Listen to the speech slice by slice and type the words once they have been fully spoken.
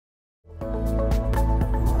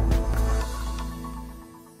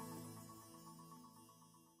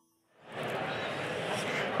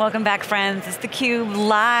Welcome back, friends. It's theCUBE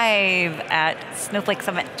live at Snowflake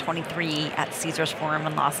Summit 23 at Caesars Forum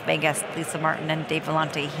in Las Vegas. Lisa Martin and Dave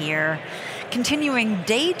Vellante here. Continuing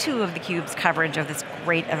day 2 of theCUBE's coverage of this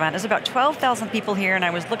great event. There's about 12,000 people here, and I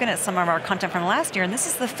was looking at some of our content from last year, and this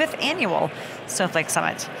is the 5th annual Snowflake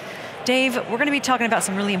Summit. Dave, we're going to be talking about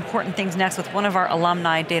some really important things next with one of our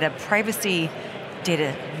alumni, data privacy,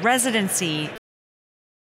 data residency,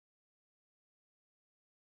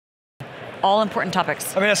 all important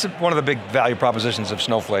topics. I mean, that's one of the big value propositions of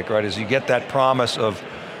Snowflake, right? Is you get that promise of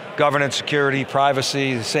governance, security,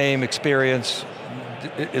 privacy, the same experience,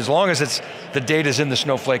 as long as the data's in the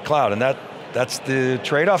Snowflake cloud, and that's the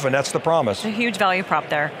trade-off, and that's the promise. A huge value prop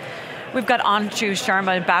there. We've got Anshu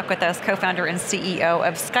Sharma back with us, co-founder and CEO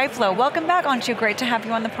of Skyflow. Welcome back, Anshu, great to have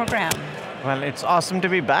you on the program. Well, it's awesome to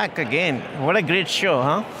be back again. What a great show,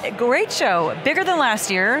 huh? A great show, bigger than last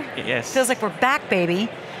year. Yes. Feels like we're back, baby.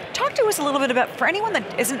 Talk to us a little bit about, for anyone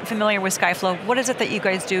that isn't familiar with Skyflow, what is it that you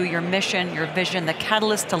guys do, your mission, your vision, the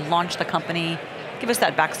catalyst to launch the company? Give us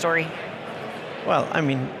that backstory. Well, I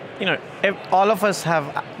mean, all of us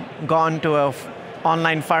have gone to an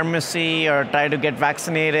online pharmacy or try to get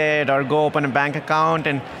vaccinated or go open a bank account,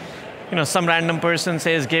 and some random person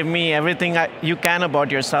says, give me everything you can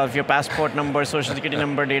about yourself, your passport number, social security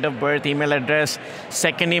number, date of birth, email address,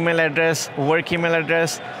 second email address, work email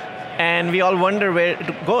address, and we all wonder where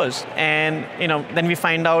it goes. And then we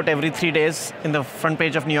find out every 3 days in the front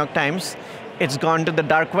page of New York Times, it's gone to the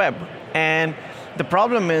dark web. And the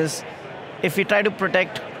problem is, if we try to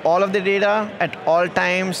protect all of the data at all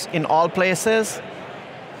times, in all places,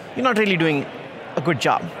 you're not really doing a good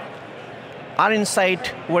job. Our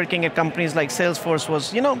insight working at companies like Salesforce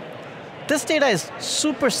was, this data is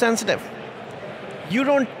super sensitive. You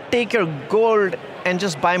don't take your gold and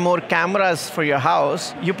just buy more cameras for your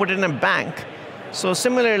house, you put it in a bank. So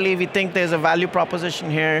similarly, we think there's a value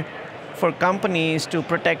proposition here for companies to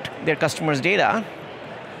protect their customers' data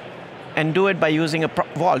and do it by using a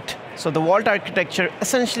vault. So the vault architecture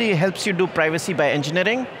essentially helps you do privacy by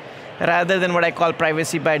engineering rather than what I call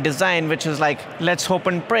privacy by design, which is like, let's hope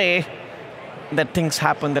and pray that things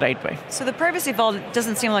happen the right way. So the privacy vault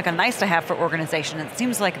doesn't seem like a nice to have for organization. It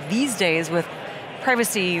seems like these days with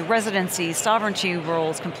privacy, residency, sovereignty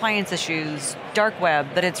rules, compliance issues, dark web,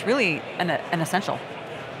 that it's really an essential.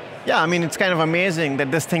 Yeah, I mean, it's kind of amazing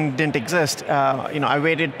that this thing didn't exist. I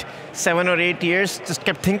waited 7 or 8 years, just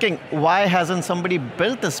kept thinking, why hasn't somebody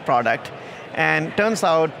built this product? And turns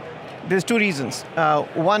out, there's 2 reasons.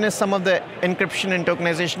 One is some of the encryption and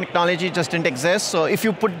tokenization technology just didn't exist. So if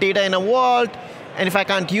you put data in a vault, and if I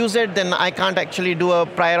can't use it, then I can't actually do a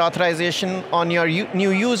prior authorization on your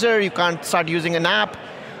new user. You can't start using an app.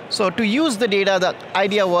 So to use the data, the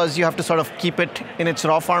idea was you have to sort of keep it in its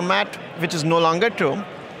raw format, which is no longer true.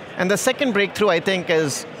 And the second breakthrough, I think,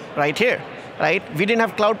 is right here, right? We didn't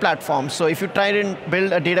have cloud platforms. So if you try to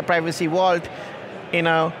build a data privacy vault in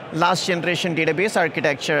a last generation database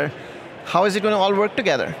architecture, how is it going to all work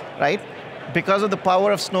together, right? Because of the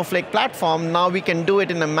power of Snowflake platform, now we can do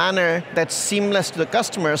it in a manner that's seamless to the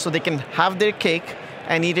customer so they can have their cake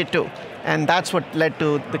and eat it too. And that's what led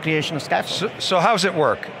to the creation of Skyflow. So how does it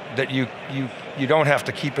work that you don't have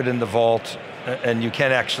to keep it in the vault and you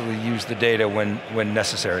can actually use the data when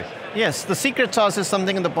necessary? Yes, the secret sauce is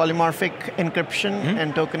something in the polymorphic encryption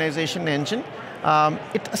and tokenization engine.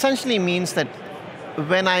 It essentially means that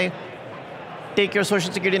when I take your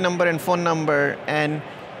social security number and phone number and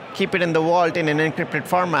keep it in the vault in an encrypted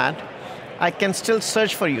format, I can still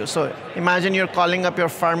search for you. So imagine you're calling up your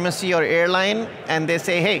pharmacy or airline and they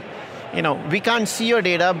say, hey, we can't see your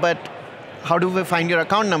data, but how do we find your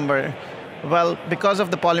account number? Well, because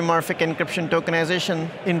of the polymorphic encryption tokenization,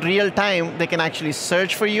 in real time, they can actually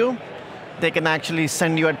search for you. They can actually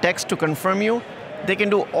send you a text to confirm you. They can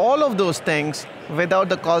do all of those things without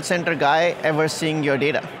the call center guy ever seeing your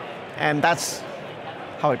data. And that's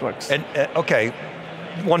how it works. And okay,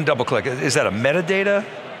 one double click, is that a metadata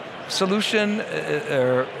solution?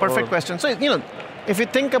 Perfect question. So, if you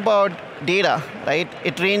think about data, right,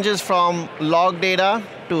 it ranges from log data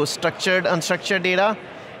to structured, unstructured data,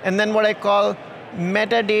 and then what I call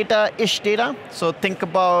metadata-ish data. So think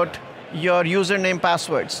about your username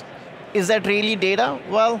passwords. Is that really data?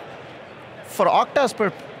 Well, for Okta's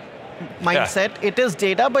mindset, it is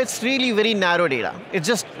data, but it's really very narrow data. It's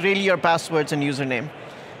just really your passwords and username.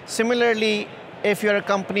 Similarly, if you're a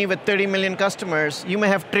company with 30 million customers, you may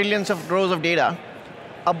have trillions of rows of data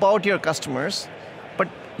about your customers, but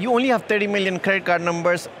you only have 30 million credit card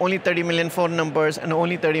numbers, only 30 million phone numbers, and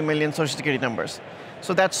only 30 million social security numbers.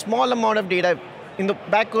 So that small amount of data, in the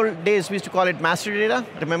back old days, we used to call it master data.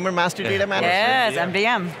 Remember master data management? Yes,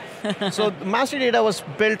 MDM. So master data was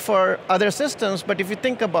built for other systems, but if you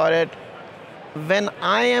think about it, when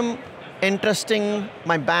I am entrusting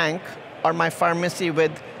my bank or my pharmacy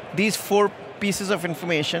with these 4 pieces of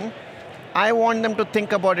information, I want them to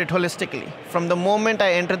think about it holistically. From the moment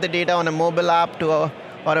I enter the data on a mobile app or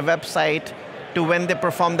a website, to when they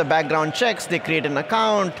perform the background checks, they create an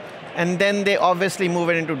account, and then they obviously move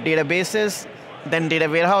it into databases, then data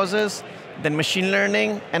warehouses, then machine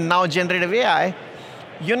learning, and now generative AI.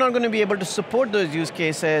 You're not going to be able to support those use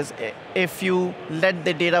cases if you let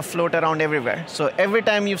the data float around everywhere. So every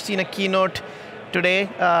time you've seen a keynote today,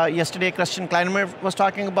 yesterday Christian Kleinerman was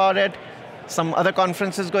talking about it, some other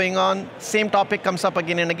conferences going on, same topic comes up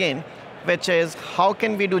again and again, which is how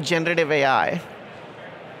can we do generative AI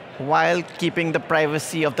while keeping the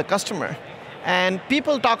privacy of the customer? And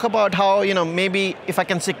people talk about how, maybe if I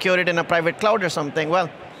can secure it in a private cloud or something, well,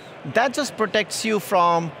 that just protects you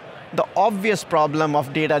from the obvious problem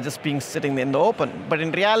of data just being sitting in the open. But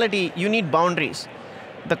in reality, you need boundaries.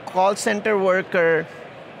 The call center worker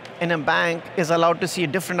in a bank is allowed to see a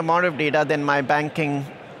different amount of data than my banking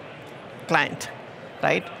client,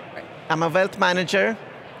 right? I'm a wealth manager.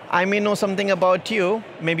 I may know something about you.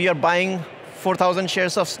 Maybe you're buying 4,000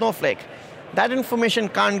 shares of Snowflake. That information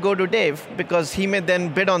can't go to Dave because he may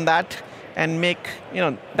then bid on that and make,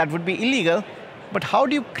 that would be illegal. But how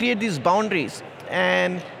do you create these boundaries?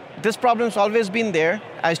 And this problem's always been there.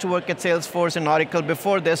 I used to work at Salesforce and Oracle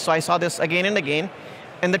before this, so I saw this again and again.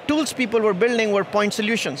 And the tools people were building were point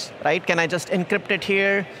solutions, right? Can I just encrypt it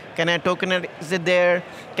here? Can I tokenize it there?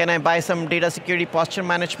 Can I buy some data security posture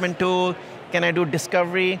management tool? Can I do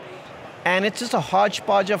discovery? And it's just a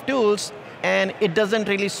hodgepodge of tools, and it doesn't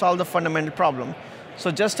really solve the fundamental problem.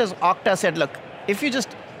 So just as Okta said, look, if you just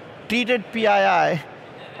treated PII,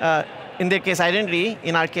 in their case identity,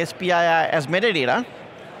 in our case PII as metadata,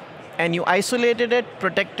 and you isolated it,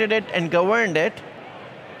 protected it, and governed it,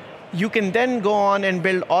 you can then go on and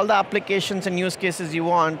build all the applications and use cases you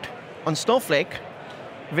want on Snowflake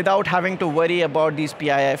without having to worry about these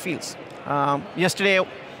PII fields. Yesterday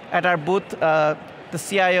at our booth, the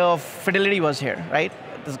CIO of Fidelity was here, right?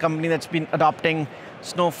 This is a company that's been adopting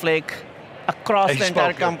Snowflake across the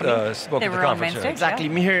entire company. Spoke at the conference. Exactly,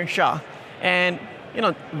 yeah. Mihir Shah. And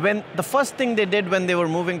when the first thing they did when they were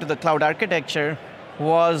moving to the cloud architecture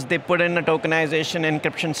was they put in a tokenization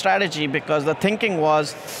encryption strategy, because the thinking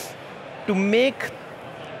was to make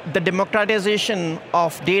the democratization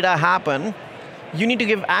of data happen, you need to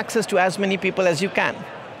give access to as many people as you can.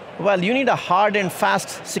 Well, you need a hard and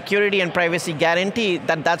fast security and privacy guarantee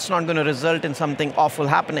that that's not going to result in something awful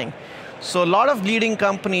happening. So a lot of leading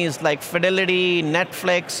companies like Fidelity,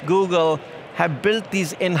 Netflix, Google have built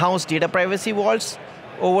these in-house data privacy vaults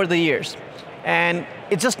over the years. And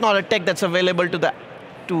it's just not a tech that's available to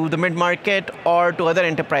the mid-market or to other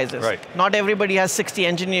enterprises. Right. Not everybody has 60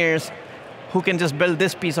 engineers who can just build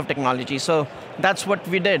this piece of technology. So that's what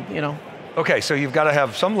we did, Okay, so you've got to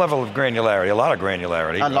have some level of granularity, a lot of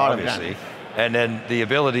granularity, obviously, and then the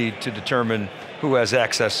ability to determine who has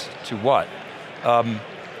access to what. How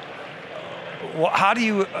do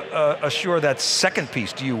you assure that second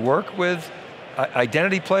piece? Do you work with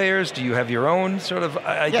identity players? Do you have your own sort of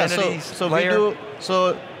identity layer?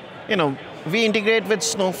 We integrate with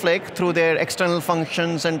Snowflake through their external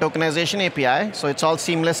functions and tokenization API, so it's all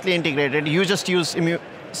seamlessly integrated. You just use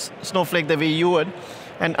Snowflake the way you would,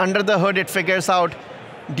 and under the hood it figures out,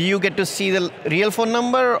 do you get to see the real phone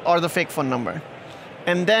number or the fake phone number?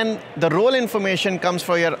 And then the role information comes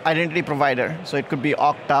from your identity provider, so it could be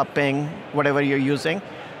Okta, Ping, whatever you're using,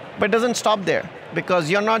 but it doesn't stop there, because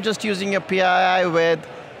you're not just using your PII with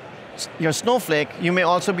your Snowflake, you may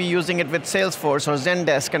also be using it with Salesforce or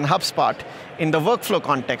Zendesk and HubSpot in the workflow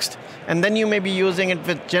context. And then you may be using it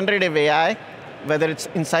with generative AI, whether it's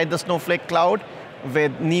inside the Snowflake cloud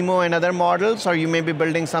with Nemo and other models, or you may be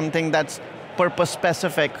building something that's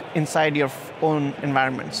purpose-specific inside your own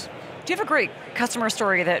environments. Do you have a great customer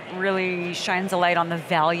story that really shines a light on the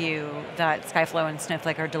value that Skyflow and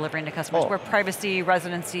Snowflake are delivering to customers, where privacy,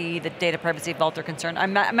 residency, the data privacy vault are concerned? I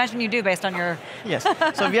imagine you do, based on your... Yes,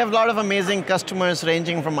 so we have a lot of amazing customers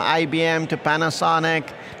ranging from IBM to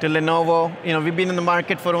Panasonic to Lenovo. We've been in the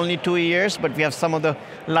market for only 2 years, but we have some of the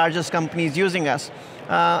largest companies using us.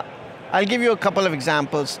 I'll give you a couple of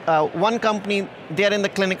examples. One company, they're in the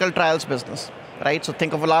clinical trials business, right? So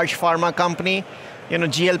think of a large pharma company.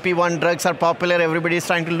 GLP-1 drugs are popular, everybody's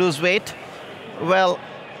trying to lose weight. Well,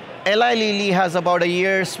 Eli Lilly has about a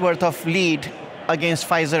year's worth of lead against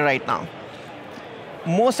Pfizer right now.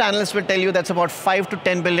 Most analysts will tell you that's about $5 to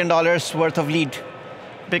 $10 billion worth of lead,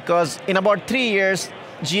 because in about 3 years,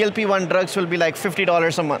 GLP-1 drugs will be like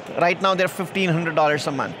 $50 a month. Right now they're $1,500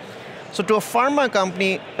 a month. So to a pharma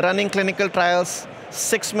company, running clinical trials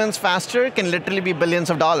 6 months faster can literally be billions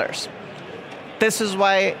of dollars. This is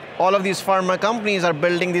why all of these pharma companies are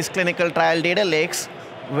building these clinical trial data lakes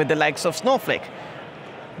with the likes of Snowflake.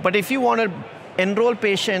 But if you want to enroll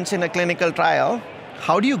patients in a clinical trial,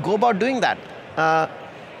 how do you go about doing that?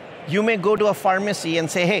 You may go to a pharmacy and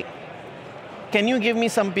say, hey, can you give me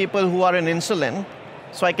some people who are on insulin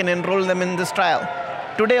so I can enroll them in this trial?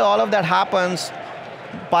 Today, all of that happens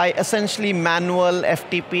by essentially manual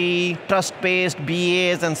FTP, trust-based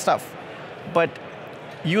BAs and stuff. But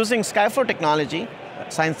using Skyflow technology,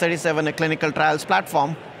 Science 37, a clinical trials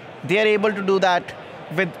platform, they are able to do that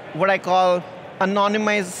with what I call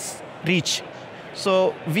anonymized reach.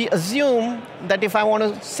 So we assume that if I want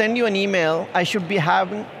to send you an email, I should be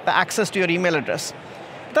having the access to your email address.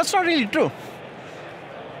 That's not really true.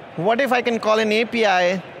 What if I can call an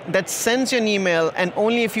API that sends you an email and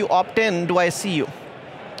only if you opt in do I see you?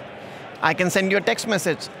 I can send you a text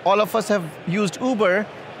message. All of us have used Uber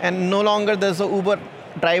and no longer does the Uber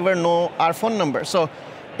driver know our phone number. So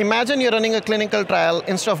imagine you're running a clinical trial.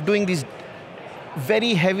 Instead of doing these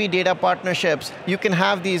very heavy data partnerships, you can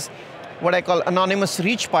have these what I call anonymous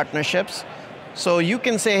reach partnerships. So you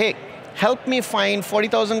can say, hey, help me find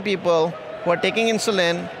 40,000 people who are taking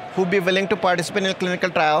insulin who'd be willing to participate in a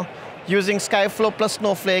clinical trial. Using Skyflow plus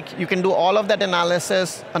Snowflake, you can do all of that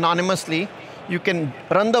analysis anonymously. You can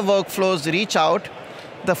run the workflows, reach out.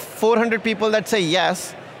 The 400 people that say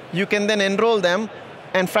yes, you can then enroll them.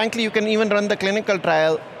 And frankly, you can even run the clinical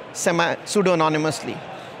trial pseudo-anonymously.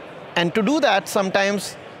 And to do that,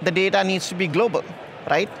 sometimes the data needs to be global,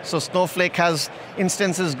 right? So Snowflake has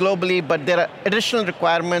instances globally, but there are additional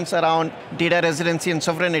requirements around data residency and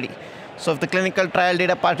sovereignty. So if the clinical trial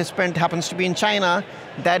data participant happens to be in China,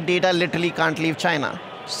 that data literally can't leave China.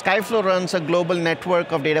 Skyflow runs a global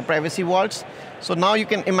network of data privacy vaults. So now you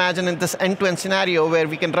can imagine in this end-to-end scenario where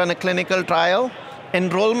we can run a clinical trial,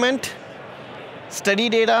 enrollment, study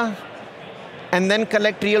data, and then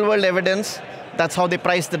collect real-world evidence. That's how they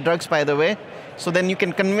price the drugs, by the way. So then you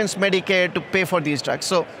can convince Medicare to pay for these drugs.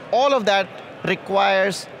 So all of that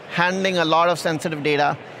requires handling a lot of sensitive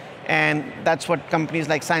data, and that's what companies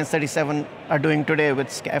like Science 37 are doing today with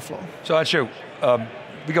Skyflow. So Anshu,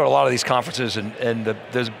 we go to a lot of these conferences, and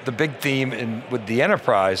the big theme with the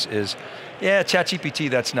enterprise is, yeah, ChatGPT,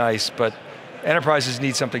 that's nice, but enterprises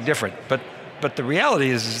need something different. But the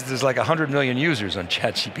reality is there's like 100 million users on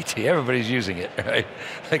ChatGPT. Everybody's using it, right?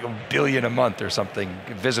 Like 1 billion a month or something,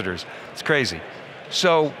 visitors. It's crazy.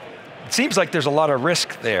 So it seems like there's a lot of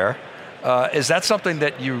risk there. Is that something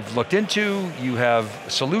that you've looked into, you have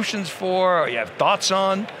solutions for, or you have thoughts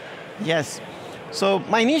on? Yes. So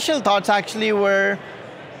my initial thoughts actually were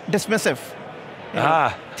dismissive.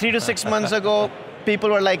 3 to 6 months ago,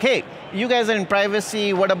 people were like, hey, you guys are in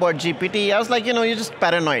privacy, what about GPT? I was like, you're just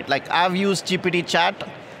paranoid. Like, I've used GPT chat.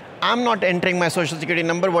 I'm not entering my social security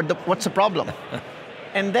number, what's the problem?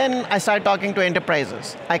 And then I started talking to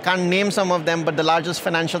enterprises. I can't name some of them, but the largest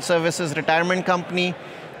financial services retirement company,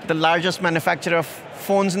 the largest manufacturer of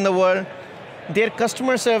phones in the world, their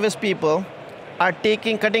customer service people are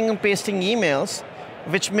cutting and pasting emails,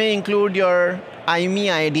 which may include your IME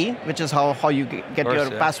ID, which is how you get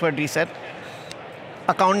your password reset,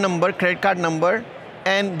 account number, credit card number,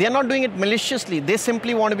 and they're not doing it maliciously. They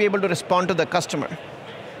simply want to be able to respond to the customer.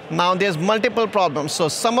 Now there's multiple problems. So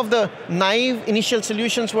some of the naive initial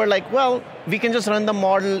solutions were like, well, we can just run the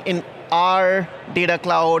model in our data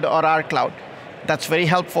cloud or our cloud. That's very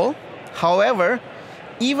helpful. However,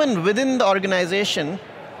 even within the organization,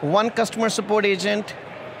 one customer support agent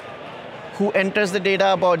who enters the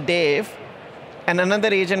data about Dave and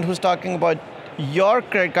another agent who's talking about your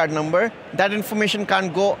credit card number, that information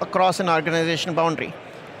can't go across an organization boundary.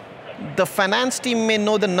 The finance team may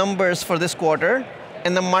know the numbers for this quarter,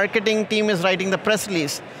 and the marketing team is writing the press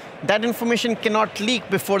release. That information cannot leak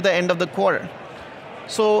before the end of the quarter.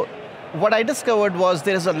 So what I discovered was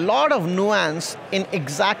there is a lot of nuance in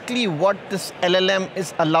exactly what this LLM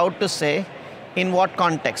is allowed to say in what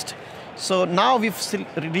context. So now we've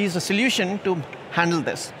released a solution to handle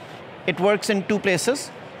this. It works in 2 places,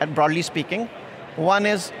 broadly speaking. One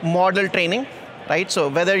is model training, right? So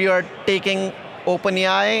whether you're taking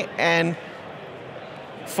OpenAI and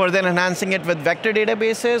further enhancing it with vector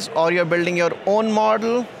databases, or you're building your own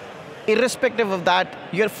model, irrespective of that,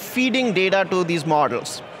 you're feeding data to these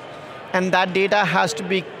models. And that data has to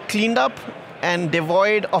be cleaned up and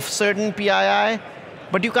devoid of certain PII,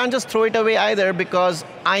 but you can't just throw it away either, because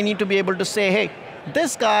I need to be able to say, hey,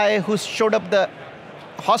 this guy who showed up the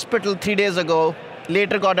hospital 3 days ago,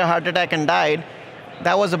 later got a heart attack and died,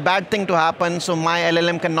 that was a bad thing to happen, so my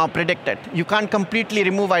LLM cannot predict it. You can't completely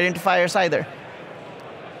remove identifiers either.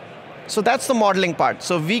 So that's the modeling part.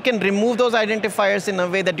 So we can remove those identifiers in a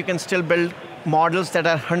way that you can still build models that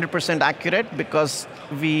are 100% accurate because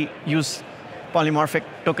we use polymorphic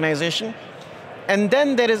tokenization. And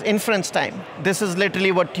then there is inference time. This is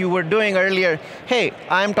literally what you were doing earlier. Hey,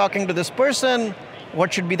 I'm talking to this person,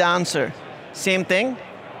 what should be the answer? Same thing.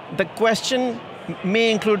 The question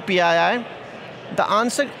may include PII. The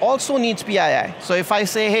answer also needs PII. So if I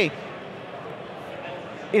say, hey,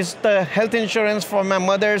 is the health insurance for my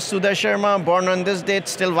mother, Sudha Sharma, born on this date,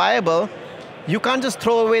 still viable? You can't just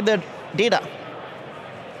throw away the data.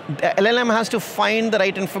 The LLM has to find the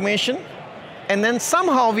right information, and then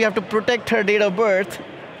somehow we have to protect her date of birth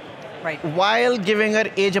while giving her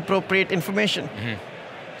age-appropriate information.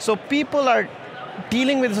 So people are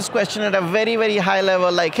dealing with this question at a very, very high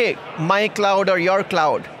level, like, hey, my cloud or your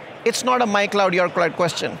cloud. It's not a my cloud, your cloud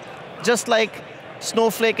question. Just like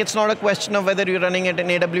Snowflake, it's not a question of whether you're running it in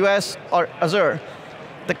AWS or Azure.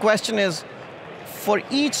 The question is, for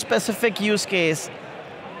each specific use case,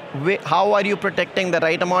 how are you protecting the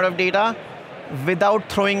right amount of data without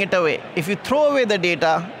throwing it away? If you throw away the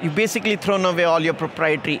data, you basically thrown away all your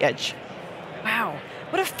proprietary edge. Wow.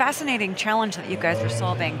 What a fascinating challenge that you guys are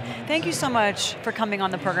solving. Thank you so much for coming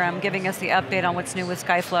on the program, giving us the update on what's new with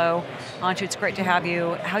Skyflow. Anshu, it's great to have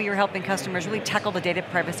you. How you're helping customers really tackle the data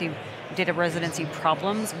privacy, data residency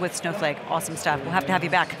problems with Snowflake. Awesome stuff. We'll have to have you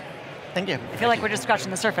back. Thank you. I feel like we're just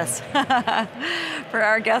scratching the surface. For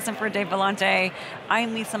our guests and for Dave Vellante,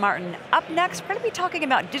 I'm Lisa Martin. Up next, we're going to be talking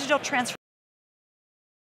about digital transformation.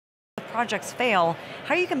 Projects fail,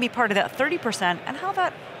 how you can be part of that 30% and how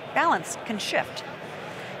that balance can shift.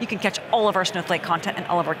 You can catch all of our Snowflake content and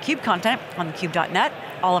all of our CUBE content on thecube.net,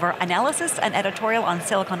 all of our analysis and editorial on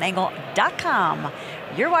SiliconANGLE.com.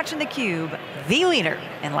 You're watching theCUBE, the leader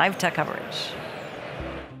in live tech coverage.